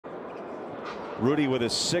Rudy with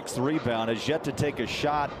his 6th rebound has yet to take a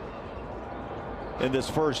shot in this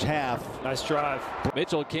first half. Nice drive.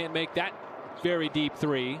 Mitchell can't make that very deep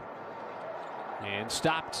three. And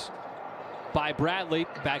stopped by Bradley.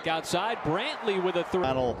 Back outside. Brantley with a three.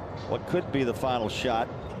 What could be the final shot.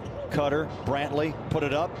 Cutter, Brantley, put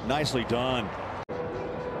it up. Nicely done.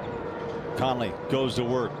 Conley goes to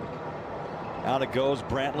work. Out it goes.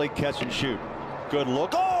 Brantley, catch and shoot. Good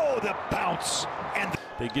look. Oh, the bounce. And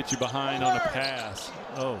they get you behind on a pass.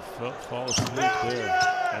 Oh, fall asleep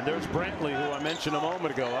there. And there's Brantley, who I mentioned a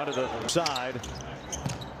moment ago, out of the side.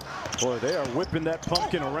 Boy, they are whipping that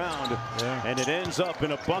pumpkin around, and it ends up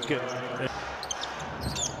in a bucket.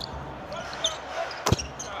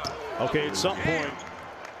 Okay, at some point,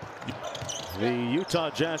 the Utah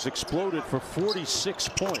Jazz exploded for 46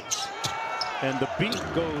 points. And the beat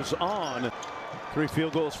goes on. 3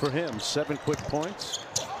 field goals for him, 7 quick points.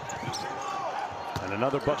 And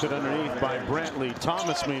another bucket underneath by Brantley.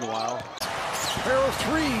 Thomas, meanwhile. Pair of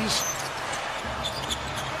threes.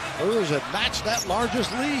 Spurs have matched that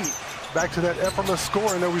largest lead. Back to that effortless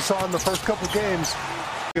scoring that we saw in the first couple games.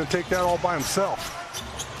 He's going to take that all by himself.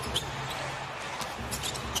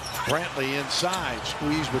 Brantley inside,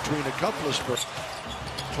 squeezed between a couple of Spurs.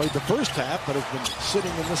 Played the first half, but has been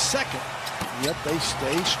sitting in the second. Yet they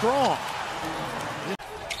stay strong.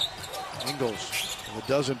 Ingles with a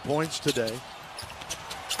dozen points today.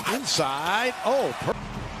 Inside. Oh,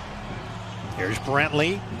 here's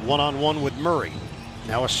Brantley one-on-one with Murray.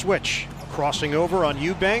 Now a switch. Crossing over on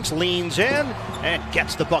Eubanks, leans in and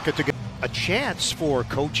gets the bucket to go. A chance for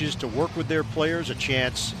coaches to work with their players, a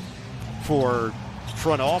chance for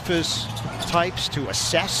front office types to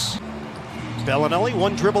assess. Bellinelli,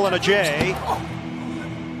 one dribble and a J.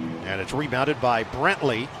 And it's rebounded by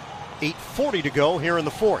Brantley. 8:40 to go here in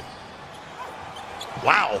the fourth.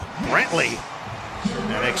 Wow, Brantley.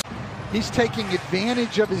 He's taking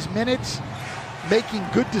advantage of his minutes, making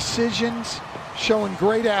good decisions, showing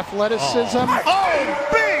great athleticism. Oh,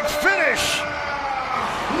 big finish!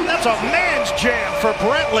 That's a man's jam for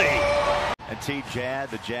Brantley. And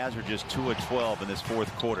the Jazz are just 2 of 12 in this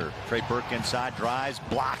fourth quarter. Trey Burke inside, drives,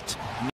 blocked.